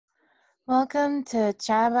Welcome to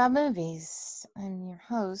ChataBoutMovies. I'm your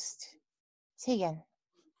host, Tegan.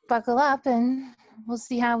 Buckle up and we'll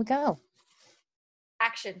see how we go.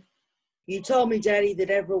 Action. You told me, Daddy,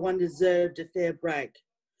 that everyone deserved a fair break.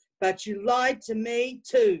 But you lied to me,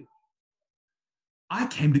 too. I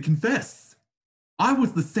came to confess. I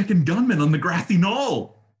was the second gunman on the grassy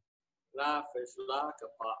knoll. Life is like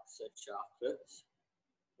a box of chocolates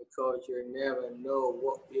because you never know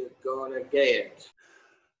what you're gonna get.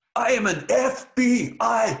 I am an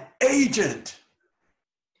FBI agent.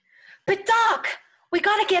 But Doc, we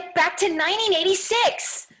gotta get back to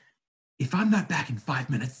 1986. If I'm not back in 5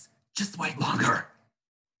 minutes, just wait longer.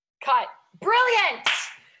 Cut. Brilliant.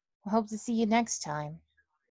 We'll hope to see you next time.